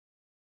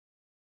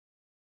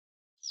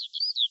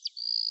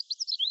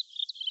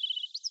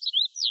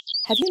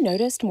Have you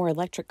noticed more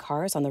electric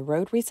cars on the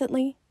road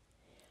recently?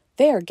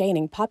 They are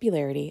gaining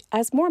popularity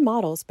as more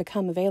models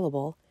become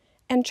available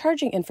and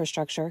charging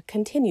infrastructure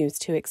continues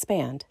to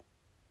expand.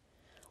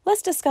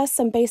 Let's discuss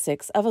some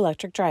basics of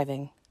electric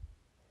driving.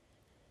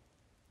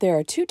 There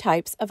are two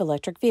types of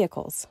electric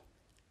vehicles.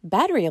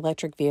 Battery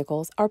electric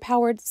vehicles are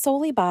powered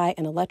solely by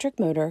an electric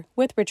motor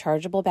with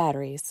rechargeable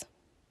batteries.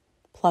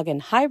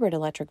 Plug-in hybrid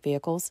electric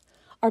vehicles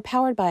are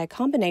powered by a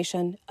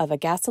combination of a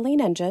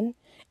gasoline engine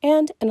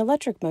and an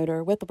electric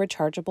motor with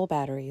rechargeable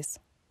batteries.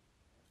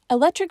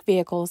 Electric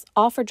vehicles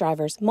offer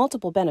drivers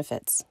multiple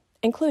benefits,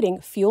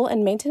 including fuel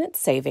and maintenance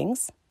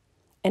savings,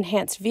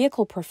 enhanced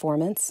vehicle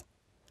performance,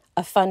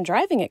 a fun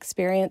driving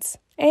experience,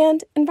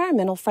 and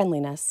environmental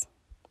friendliness.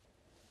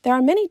 There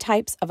are many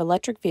types of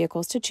electric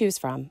vehicles to choose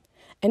from,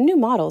 and new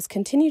models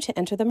continue to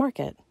enter the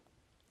market.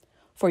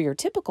 For your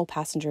typical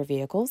passenger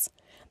vehicles,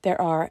 there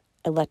are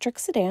electric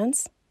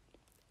sedans,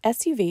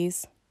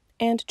 SUVs,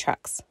 and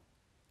trucks.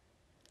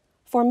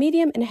 For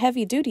medium and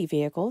heavy-duty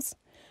vehicles,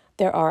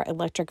 there are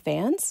electric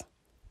vans,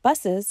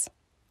 buses,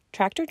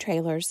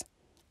 tractor-trailers,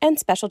 and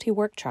specialty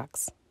work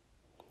trucks.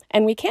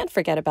 And we can't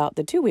forget about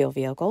the two-wheel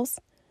vehicles.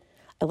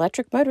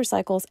 Electric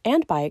motorcycles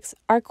and bikes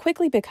are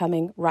quickly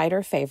becoming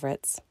rider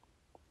favorites.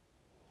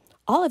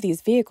 All of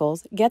these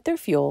vehicles get their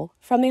fuel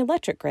from the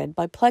electric grid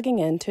by plugging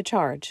in to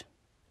charge.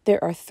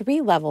 There are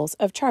 3 levels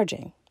of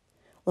charging: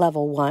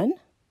 Level 1,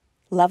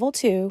 Level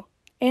 2,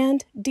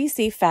 and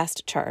DC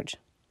fast charge.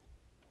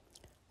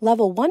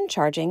 Level 1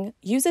 charging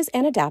uses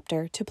an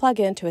adapter to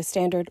plug into a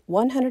standard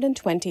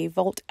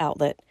 120-volt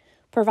outlet,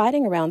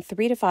 providing around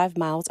 3 to 5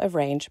 miles of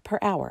range per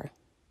hour.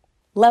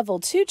 Level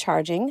 2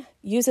 charging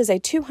uses a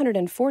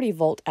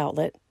 240-volt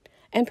outlet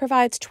and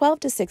provides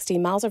 12 to 60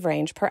 miles of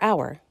range per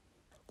hour.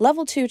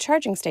 Level 2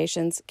 charging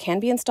stations can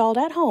be installed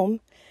at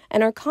home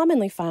and are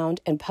commonly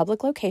found in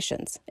public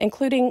locations,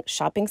 including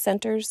shopping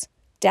centers,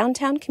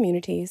 downtown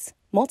communities,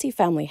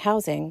 multifamily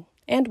housing,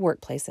 and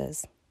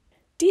workplaces.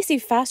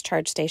 DC fast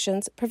charge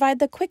stations provide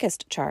the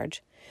quickest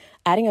charge,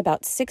 adding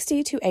about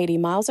 60 to 80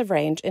 miles of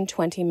range in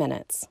 20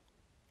 minutes.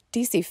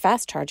 DC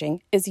fast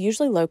charging is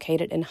usually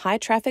located in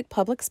high-traffic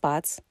public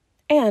spots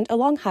and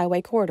along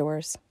highway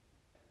corridors.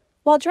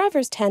 While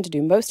drivers tend to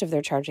do most of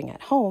their charging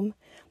at home,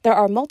 there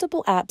are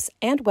multiple apps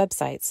and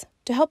websites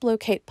to help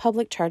locate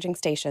public charging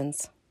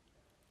stations.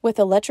 With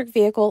electric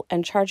vehicle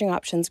and charging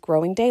options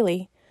growing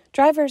daily,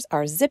 drivers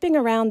are zipping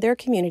around their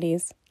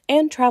communities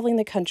and traveling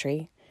the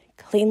country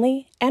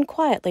cleanly and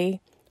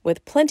quietly,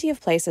 with plenty of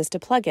places to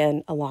plug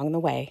in along the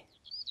way.